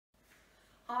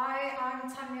I'm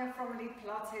Tanya from Elite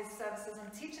Pilates Services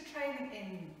and Teacher Training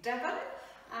in Devon,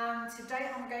 and today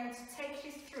I'm going to take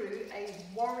you through a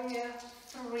Warrior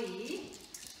 3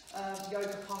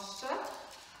 yoga posture,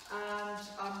 and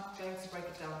I'm going to break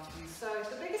it down for you. So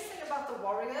the biggest thing about the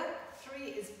Warrior 3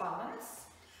 is balance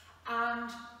and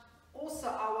also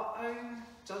our own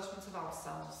judgment of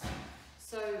ourselves.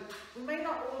 So we may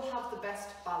not all have the best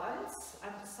balance,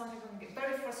 and some people get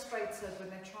very frustrated when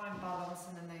they try and balance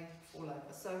and then they fall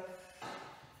over. So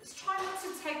just try not to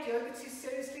take yoga too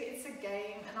seriously. It's a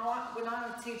game, and when I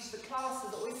teach the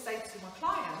classes, I always say to my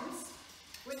clients,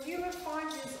 when you were 5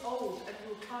 years old and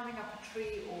you were climbing up a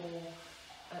tree or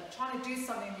trying to do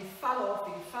something and you fell off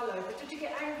or you fell over, did you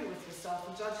get angry with yourself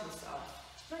and judge yourself?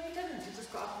 No, you didn't. You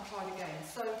just got up and tried again.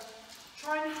 So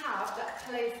try and have that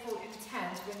playful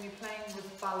intent when you're playing with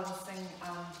balancing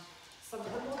and some of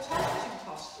the more challenging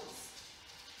postures.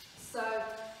 So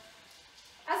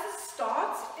as a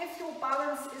start, if your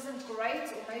balance isn't great,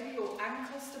 or maybe your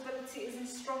ankle stability isn't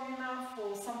strong enough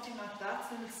or something like that,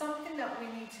 then it's something that we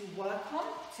need to work on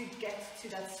to get to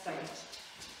that stage.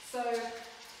 So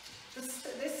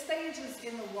this stage is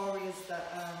in the Warriors,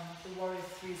 the Warrior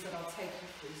 3s that I'll take you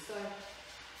through. So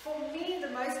for me, the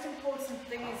most important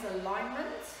thing is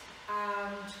alignment,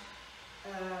 and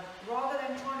rather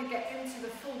than trying to get into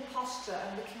the full posture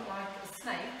and looking like a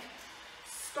snake,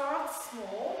 start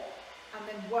small and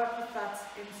then work with that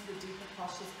into the deeper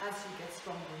postures as you get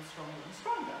stronger and stronger and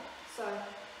stronger. So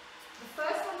the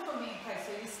first one for me, okay,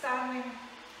 so you're standing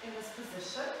in this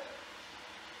position,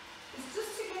 is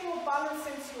just to get your balance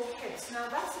into your hips.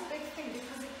 Now that's a big thing,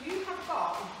 because if you have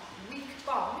got weak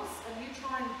bums and you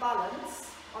try and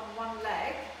balance on one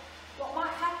leg, what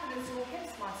might happen is your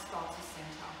hips might start to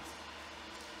sink out.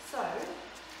 So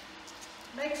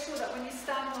make sure that when you're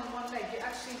standing on one leg, you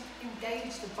actually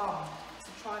engage the bum to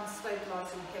try and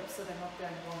stabilize your hips so they're not going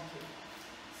wonky.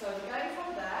 So we're going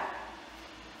from there,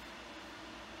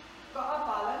 got our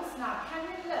balance. Now can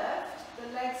you lift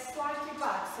the leg slightly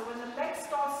back? So when the leg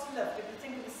starts to lift, if you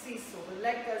think of a seesaw, the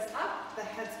leg goes up, the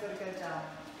head's got to go down.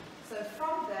 So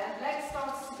from there, leg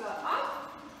starts to go up,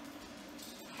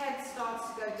 head starts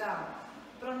to go down,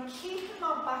 but I'm keeping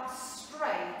my back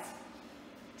straight.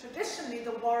 Traditionally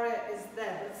the Warrior is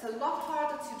there, but it's a lot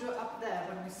harder to do it up there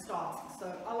when we start. So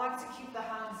I like to keep the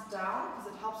hands down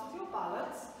because it helps with your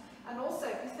balance. And also,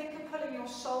 if you think of pulling your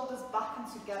shoulders back and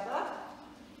together,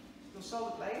 your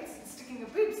shoulder blades, and sticking your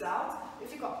boobs out,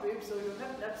 if you've got boobs, or your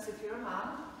nips if you're a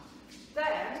man,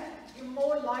 then you're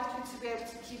more likely to be able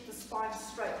to keep the spine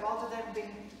straight rather than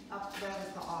being up there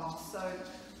with the arms. So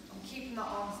I'm keeping the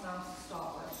arms down to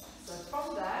start with. So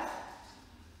from there,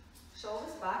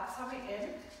 shoulders back, tummy in.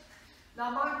 Now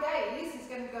my gaze is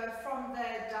going to go from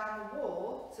there down the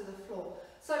wall to the floor.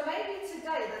 So maybe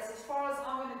today that's as far as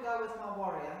I'm going to go with my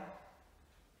Warrior.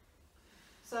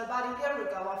 So about a year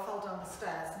ago I fell down the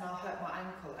stairs and I hurt my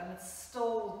ankle, and it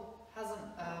still hasn't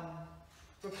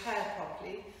repaired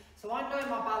properly. So I know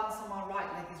my balance on my right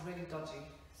leg is really dodgy.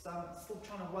 So I'm still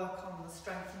trying to work on the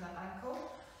strength in that ankle.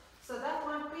 So that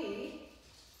might be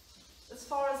as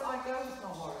far as I go with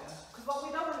my Warrior, because what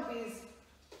we don't want to be is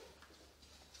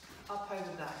up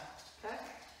over there, okay?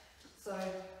 So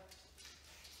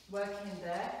working in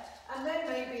there, and then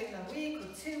maybe in a week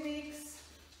or 2 weeks,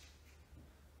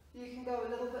 you can go a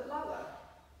little bit lower.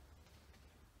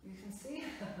 You can see?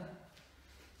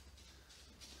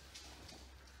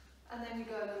 And then you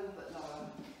go a little bit lower.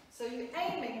 So you're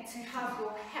aiming to have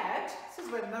your head, this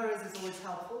is where mirrors is always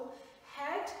helpful,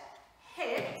 head,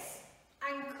 hips,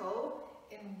 ankle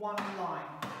in one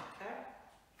line, okay?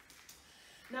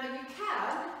 Now you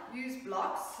can use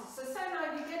blocks. So say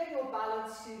now you're getting your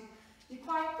balance, you're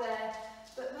quite there,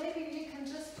 but maybe you can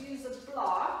just use a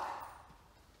block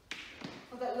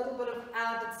for that little bit of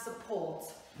added support.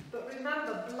 But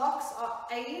remember, blocks are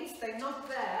aids, they're not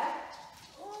there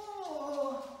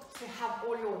to have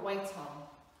all your weight on.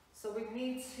 So we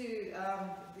need to,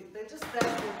 they're just there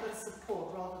for a bit of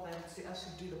support rather than to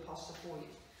actually do the posture for you.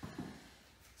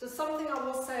 So something I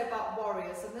will say about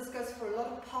Warriors, and this goes for a lot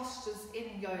of postures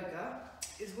in yoga,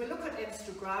 is we look at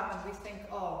Instagram and we think,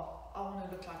 oh, I want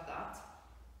to look like that.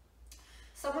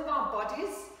 Some of our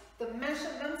bodies, the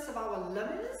measurements of our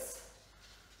limbs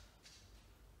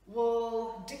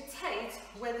will dictate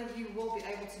whether you will be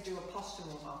able to do a posture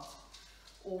or not,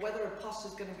 or whether a posture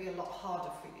is going to be a lot harder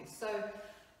for you. So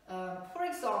for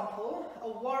example, a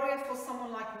Warrior for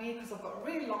someone like me, because I've got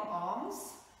really long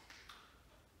arms,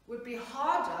 would be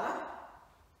harder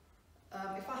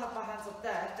if I had my hands up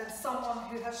there than someone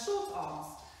who has short arms.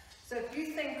 So if you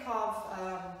think of,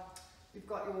 you've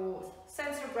got your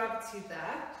center of gravity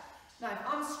there, Now, if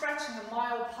I'm stretching a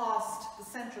mile past the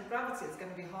center of gravity, it's going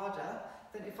to be harder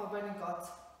than if I've only got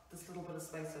this little bit of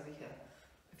space over here.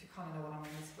 If you kind of know what I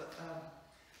mean. But,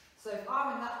 so if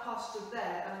I'm in that posture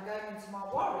there and I'm going into my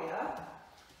warrior,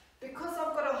 because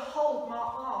I've got to hold my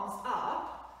arms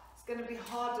up, it's going to be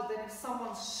harder than if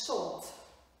someone's short.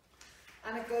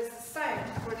 And it goes the same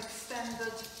for an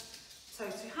extended toe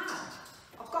to hand.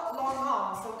 I've got long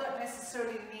arms, so I don't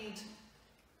necessarily need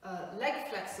leg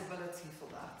flexibility for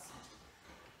that.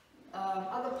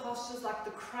 Other postures like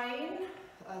the crane,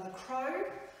 the crow,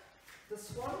 this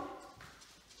one,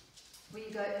 where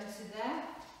you go into there.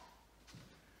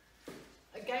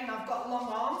 Again, I've got long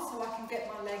arms, so I can get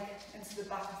my leg into the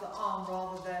back of the arm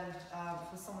rather than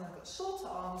for someone that's got shorter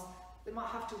arms, they might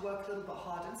have to work a little bit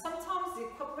harder. And sometimes the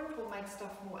equipment will make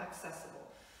stuff more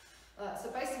accessible.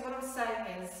 So basically what I'm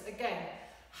saying is, again,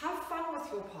 have fun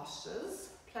with your postures,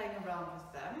 playing around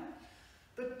with them,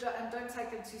 but and don't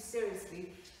take them too seriously.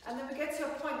 And then we get to a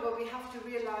point where we have to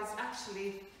realize,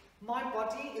 actually, my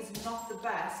body is not the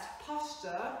best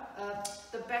posture,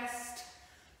 the best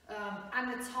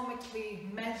anatomically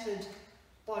measured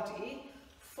body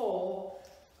for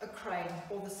a crane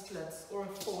or the splits or a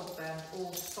forward bend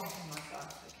or something like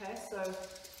that. Okay, so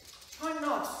try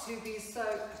not to be so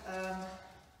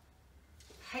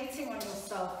hating on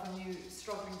yourself when you're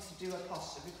struggling to do a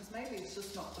posture, because maybe it's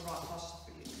just not the right posture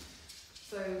for you.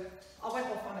 So I went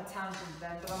off on a tangent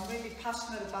then, but I'm really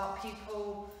passionate about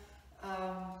people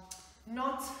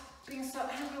not being so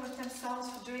angry with themselves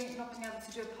for not being able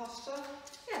to do a posture.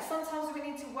 Yeah, sometimes we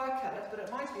need to work at it, but it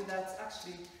might be that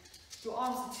actually your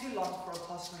arms are too long for a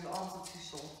posture, your arms are too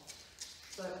short.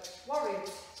 So warrior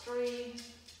 3.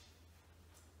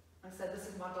 I said this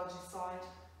is my dodgy side.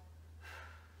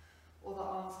 All the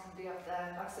arms can be up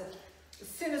there. Like I said, as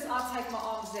soon as I take my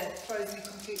arms in, it throws me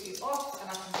completely off and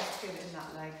I can just feel it in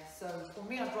that leg. So for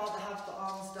me, I'd rather have the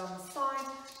arms down the side.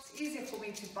 It's easier for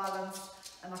me to balance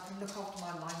and I can look after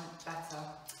my alignment better.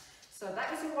 So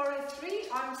that is a warrior 3.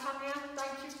 I'm Tanya.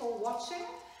 Thank you for watching.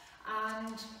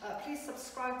 And please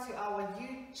subscribe to our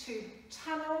YouTube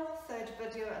channel. 3rd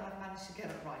video, and I've managed to get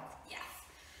it right. Yes!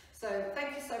 So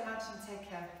thank you so much and take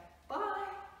care. Bye!